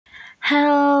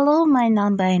Hello, my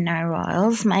non-binary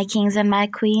royals, my kings and my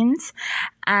queens,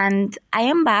 and I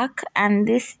am back, and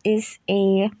this is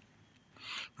a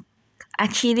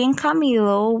cheating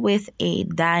Camilo with a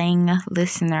dying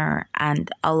listener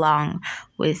and along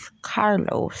with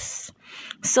Carlos.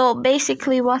 So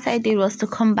basically what I did was to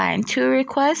combine two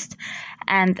requests,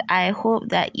 and I hope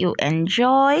that you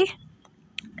enjoy.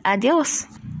 Adios.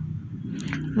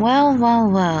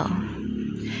 Well.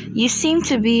 You seem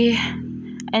to be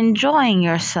enjoying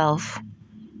yourself,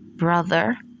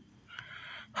 brother.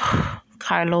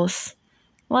 Carlos,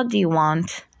 what do you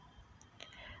want?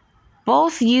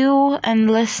 Both you and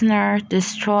listener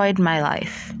destroyed my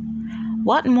life.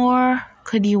 What more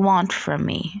could you want from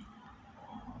me?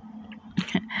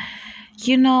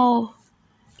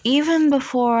 Even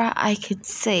before I could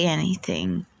say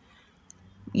anything,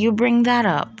 you bring that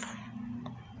up.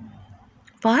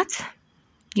 But,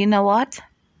 you know what?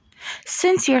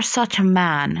 Since you're such a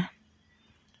man,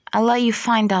 I'll let you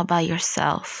find out by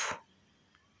yourself.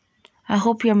 I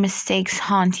hope your mistakes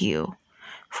haunt you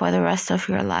for the rest of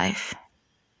your life.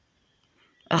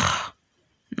 Ugh,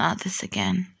 not this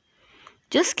again.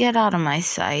 Just get out of my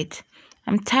sight.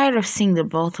 I'm tired of seeing the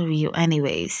both of you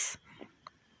anyways.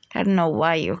 I don't know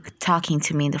why you're talking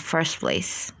to me in the first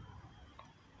place.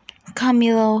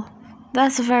 Camilo,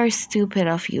 that's very stupid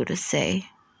of you to say.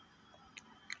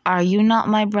 Are you not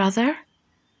my brother?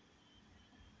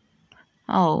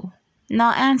 Oh,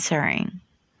 not answering.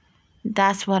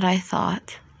 That's what I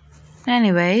thought.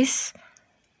 Anyways,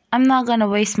 I'm not gonna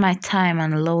waste my time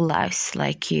on lowlifes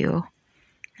like you.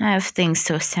 I have things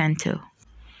to attend to.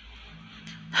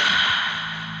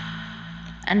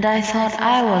 And I thought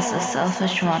I was the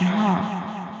selfish one, huh?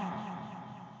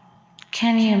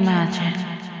 Can you imagine?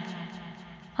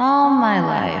 All my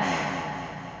life,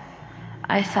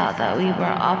 I thought that we were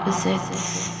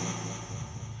opposites.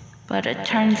 But it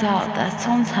turns out that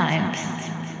sometimes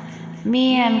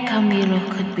me and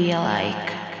Camilo could be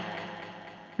alike.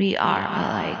 We are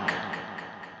alike.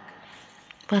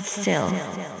 But still,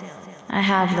 I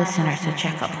have listeners to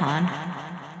check upon.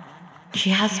 She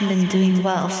hasn't been doing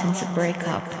well since the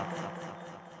breakup,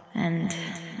 and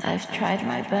I've tried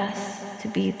my best to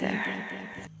be there.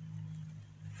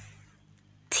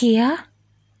 Tia?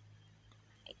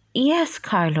 Yes,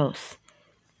 Carlos.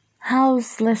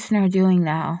 How's listener doing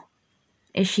now?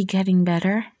 Is she getting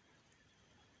better?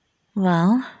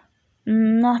 Well,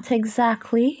 not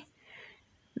exactly.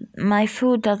 My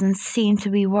food doesn't seem to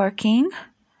be working.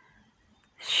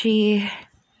 She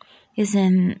is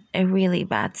in a really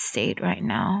bad state right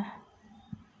now.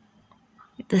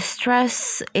 The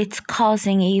stress, it's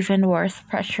causing even worse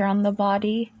pressure on the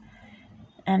body,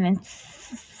 and it's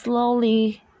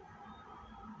slowly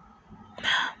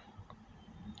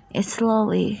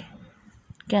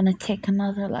gonna take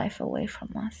another life away from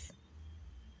us.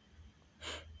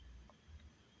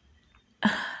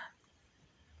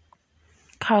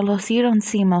 Carlos, you don't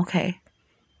seem okay.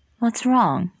 What's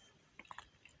wrong?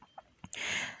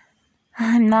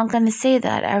 I'm not gonna say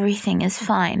that everything is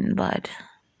fine, but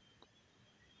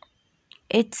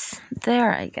it's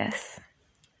there, I guess.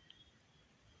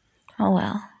 Oh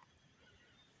well.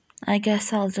 I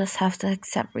guess I'll just have to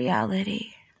accept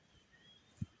reality.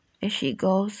 If she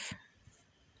goes,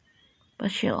 but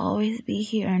she'll always be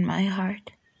here in my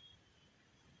heart.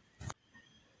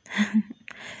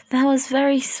 That was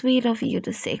very sweet of you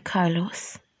to say,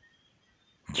 Carlos.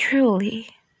 Truly.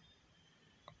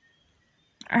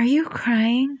 Are you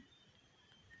crying?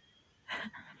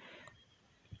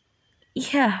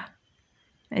 Yeah,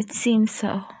 it seems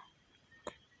so.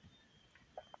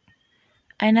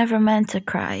 I never meant to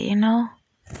cry,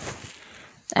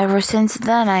 Ever since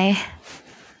then,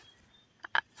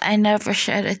 I never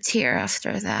shed a tear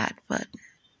after that, but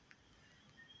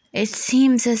it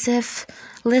seems as if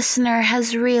listener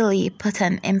has really put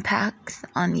an impact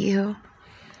on you.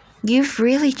 You've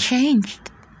really changed.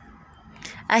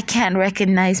 I can't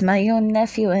recognize my own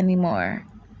nephew anymore.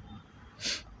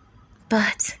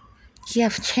 But you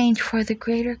have changed for the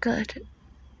greater good.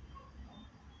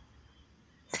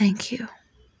 Thank you.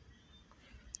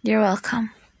 You're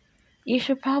welcome. You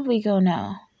should probably go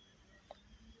now.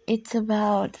 It's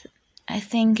about, I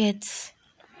think it's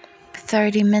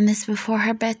 30 minutes before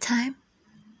her bedtime.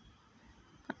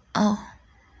 Oh,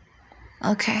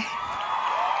 okay.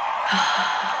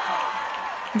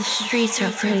 The streets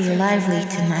are pretty lively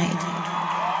tonight.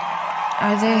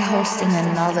 Are they hosting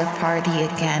another party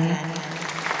again?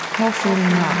 Hopefully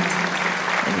not.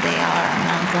 If they are, I'm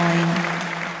not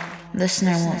going.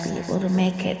 Listener won't be able to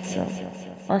make it, so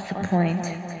what's the point?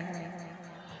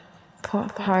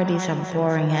 Parties are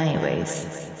boring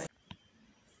anyways.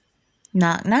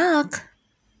 Knock knock.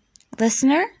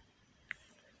 Listener?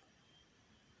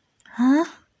 Huh?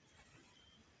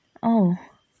 Oh.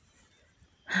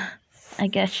 I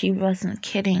guess she wasn't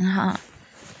kidding, huh?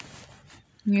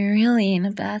 You're really in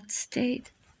a bad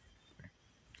state.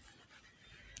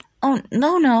 Oh,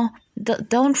 no.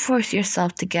 Don't force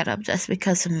yourself to get up just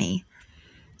because of me.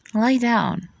 Lie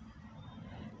down.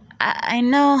 I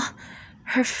know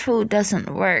her food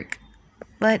doesn't work,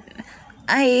 but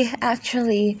I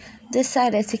actually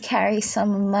decided to carry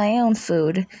some of my own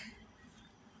food.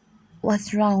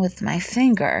 What's wrong with my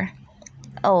finger?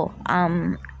 Oh,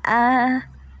 I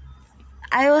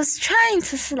was trying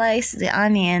to slice the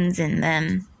onions, and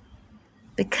then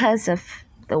because of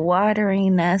the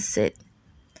wateriness, it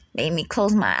made me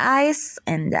close my eyes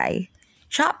and I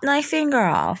chopped my finger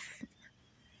off.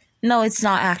 No, it's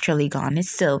not actually gone. It's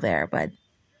still there, but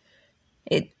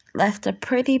it left a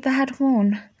pretty bad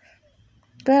wound.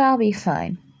 But I'll be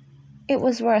fine. It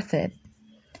was worth it.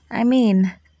 I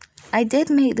mean, I did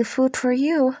make the food for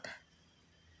you.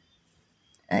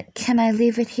 Can I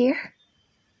leave it here?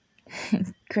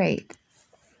 Great.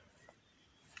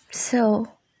 So,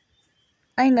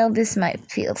 I know this might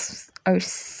feel or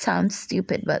sound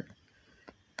stupid, but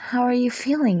how are you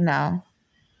feeling now?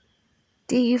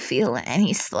 Do you feel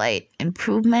any slight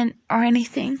improvement or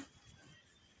anything?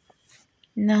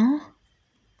 No?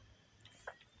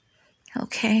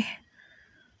 Okay.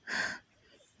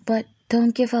 But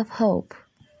don't give up hope.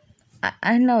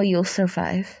 I know you'll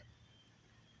survive.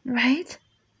 Right?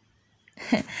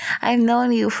 I've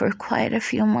known you for quite a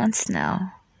few months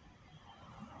now.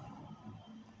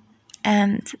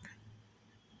 And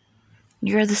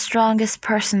you're the strongest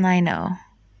person I know.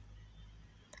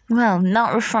 Well,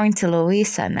 not referring to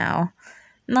Louisa now.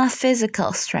 Not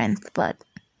physical strength, but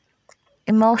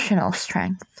emotional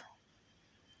strength.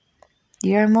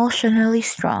 You're emotionally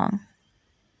strong.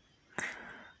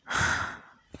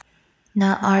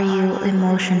 Not are you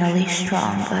emotionally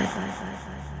strong, but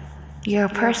you're a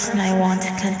person I want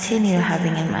to continue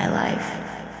having in my life.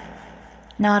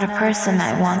 Not a person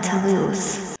I want to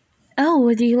lose. Oh,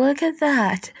 would you look at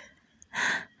that?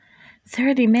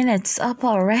 30 minutes up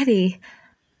already.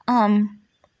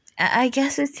 I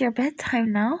guess it's your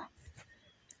bedtime now.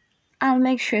 I'll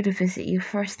make sure to visit you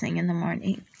first thing in the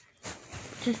morning.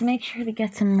 Just make sure to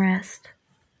get some rest.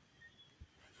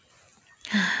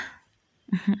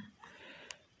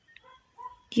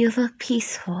 You look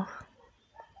peaceful.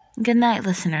 Good night,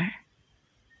 listener.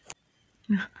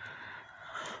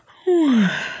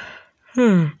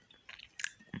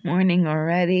 Morning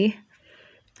already.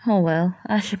 Oh well,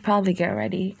 I should probably get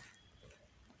ready.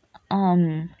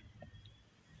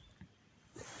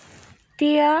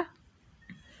 Tia?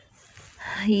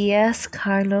 Yes,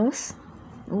 Carlos?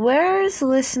 Where is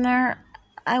listener?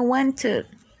 I went to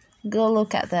go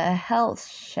look at the health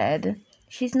shed.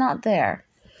 She's not there.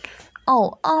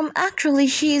 Oh, actually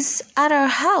she's at our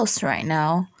house right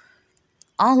now.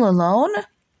 All alone?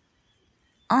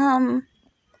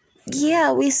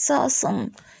 Yeah, we saw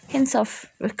some hints of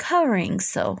recovering,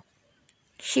 so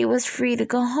she was free to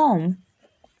go home.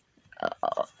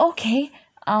 Okay,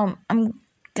 I'm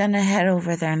gonna head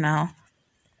over there now.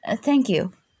 Thank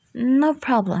you. No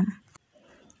problem.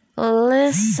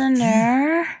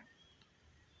 Listener?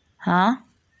 Huh?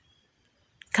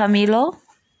 Camilo?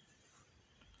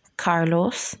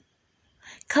 Carlos?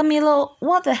 Camilo,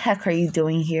 what the heck are you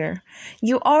doing here?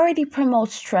 You already promote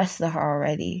stress to her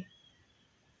already.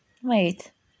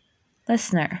 Wait.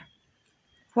 Listener,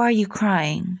 why are you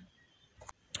crying?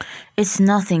 It's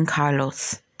nothing,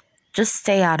 Carlos. Just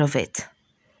stay out of it.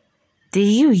 Did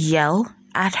you yell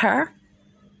at her?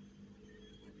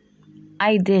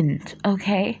 I didn't,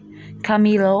 okay?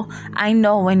 Camilo, I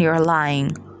know when you're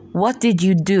lying. What did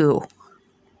you do?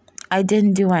 I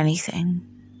didn't do anything.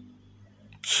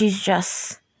 She's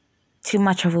just too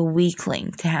much of a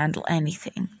weakling to handle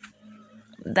anything.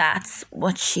 That's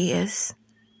what she is.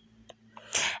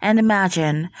 And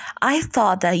imagine, I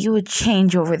thought that you would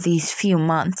change over these few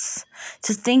months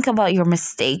to think about your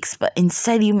mistakes, but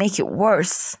instead you make it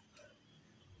worse.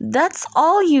 That's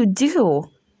all you do.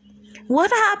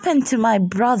 What happened to my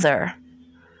brother?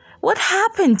 What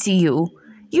happened to you?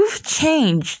 You've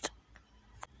changed.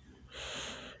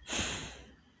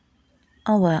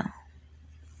 Oh well.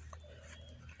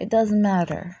 It doesn't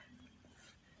matter.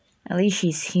 At least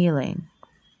she's healing,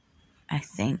 I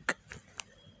think.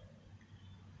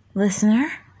 Listener,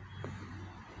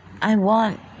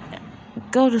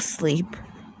 go to sleep.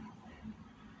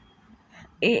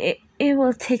 It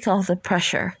will take all the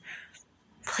pressure.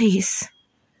 Please.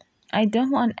 I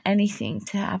don't want anything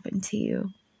to happen to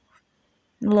you.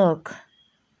 Look,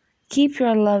 keep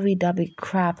your lovey-dovey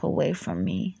crap away from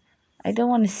me. I don't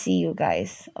want to see you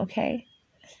guys, okay?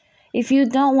 If you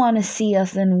don't want to see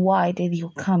us, then why did you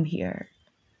come here?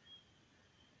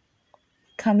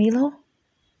 Camilo?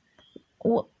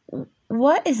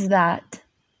 What is that?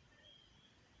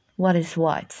 What is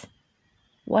what?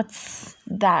 What's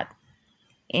that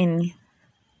in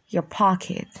your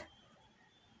pocket?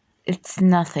 It's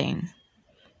nothing.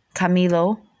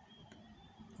 Camilo,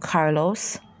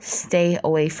 Carlos, stay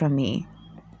away from me.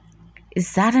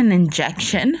 Is that an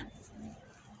injection?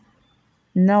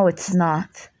 No, it's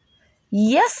not.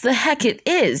 Yes, the heck it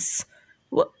is.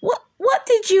 What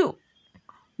did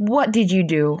you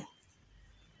do?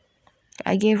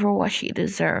 I gave her what she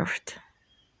deserved.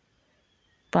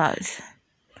 But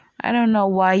I don't know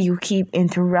why you keep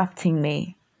interrupting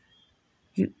me.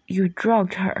 You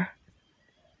drugged her.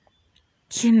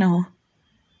 You know,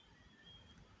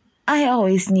 I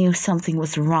always knew something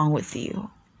was wrong with you.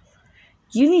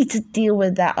 You need to deal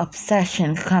with that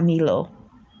obsession, Camilo.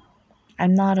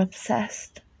 I'm not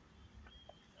obsessed.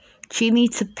 She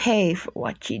needs to pay for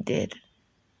what she did.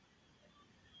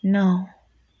 No,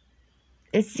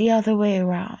 it's the other way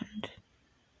around.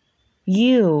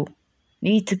 You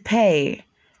need to pay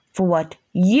for what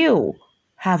you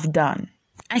have done.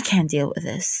 I can't deal with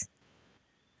this.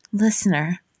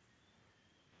 Listener.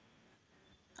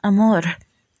 Amor.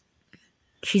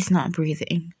 She's not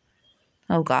breathing.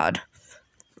 Oh, God.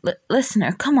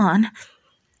 Listener, come on.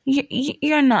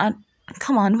 You're not.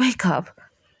 Come on, wake up.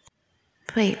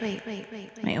 Wait,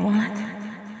 what?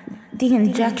 The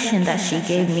injection that she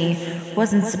gave me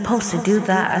wasn't supposed to do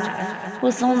that.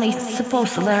 Was only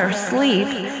supposed to let her sleep.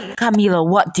 Camilo,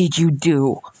 what did you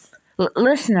do?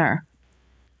 Listener.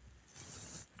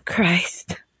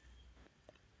 Christ.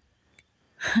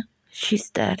 She's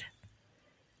dead.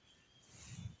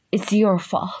 It's your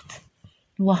fault.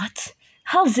 What?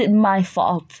 How's it my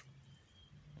fault?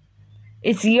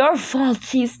 It's your fault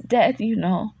she's dead, you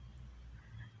know.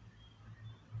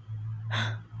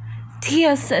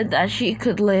 Tia said that she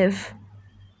could live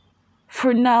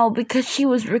for now because she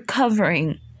was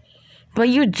recovering. But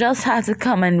you just had to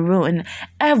come and ruin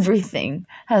everything,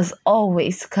 as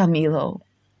always, Camilo.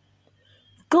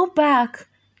 Go back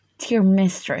to your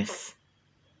mistress.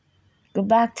 Go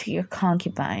back to your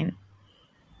concubine.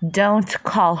 Don't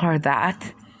call her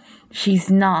that.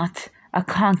 She's not a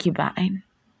concubine.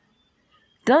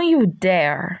 Don't you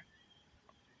dare.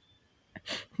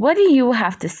 What do you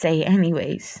have to say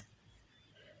anyways?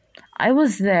 I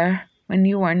was there when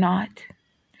you were not.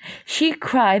 She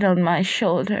cried on my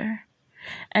shoulder.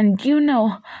 And you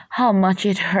know how much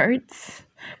it hurts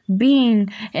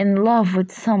being in love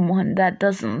with someone that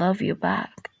doesn't love you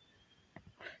back.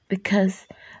 Because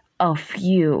of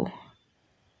you.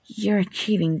 You're a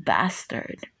cheating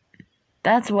bastard.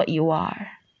 That's what you are.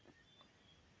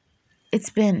 It's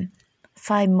been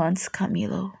 5 months,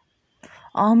 Camilo.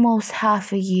 Almost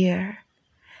half a year.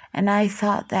 And I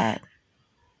thought that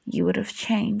you would have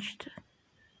changed.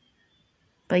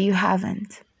 But you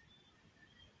haven't.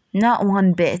 Not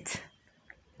one bit.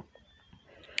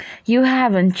 You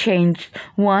haven't changed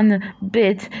one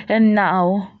bit, and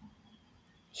now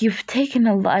you've taken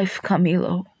a life,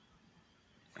 Camilo.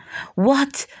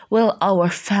 What will our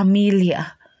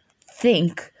familia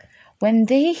think when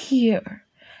they hear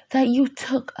that you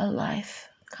took a life,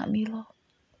 Camilo?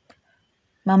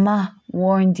 Mama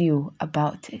warned you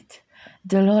about it.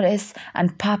 Dolores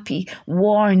and Papi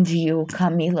warned you,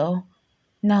 Camilo.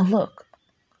 Now look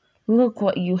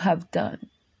what you have done.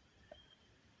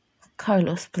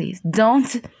 Carlos, please,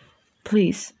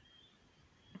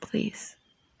 please,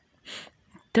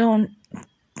 don't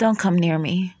come near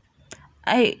me.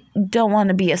 I don't want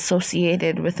to be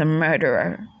associated with a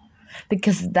murderer,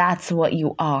 because that's what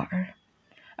you are.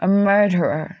 A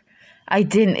murderer. I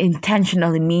didn't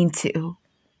intentionally mean to.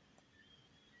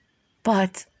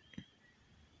 But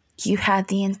you had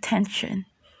the intention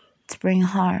to bring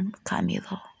harm,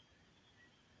 Camilo.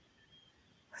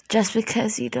 Just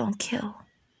because you don't kill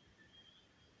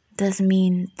doesn't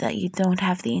mean that you don't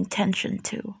have the intention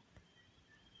to.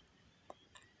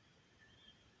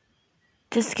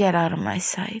 Just get out of my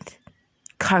sight.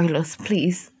 Carlos,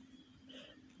 please.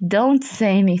 Don't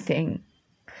say anything.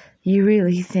 You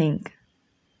really think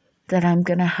that I'm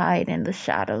gonna hide in the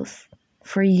shadows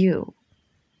for you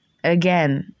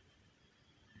again?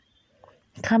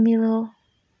 Camilo,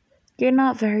 you're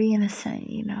not very innocent,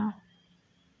 you know.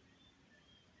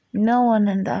 No one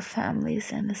in that family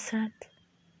is innocent.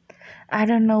 I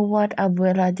don't know what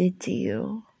Abuela did to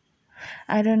you.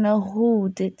 I don't know who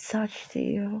did such to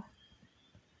you.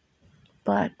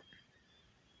 But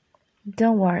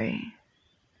don't worry.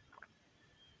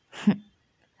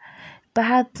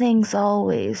 Bad things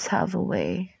always have a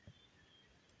way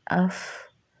of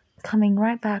coming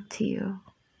right back to you.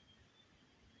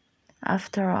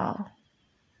 After all,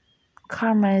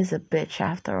 karma is a bitch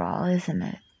after all, isn't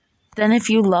it? Then if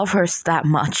you love her that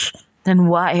much, then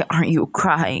why aren't you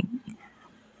crying?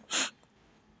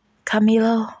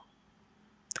 Camilo,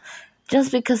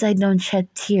 just because I don't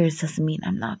shed tears doesn't mean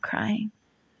I'm not crying.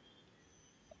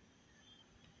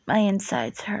 My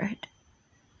insides hurt.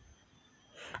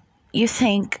 You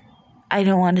think I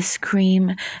don't want to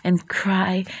scream and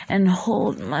cry and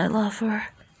hold my lover?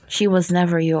 She was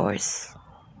never yours.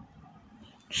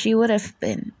 She would have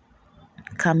been,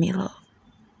 Camilo.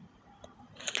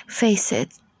 Face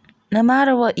it, no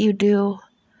matter what you do,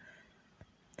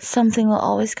 something will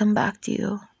always come back to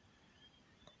you.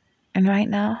 And right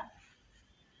now,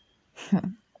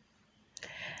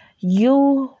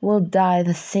 you will die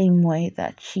the same way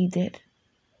that she did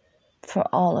for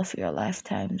all of your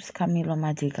lifetimes, Camilo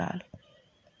Madrigal.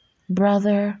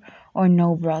 Brother or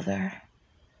no brother,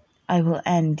 I will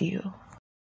end you.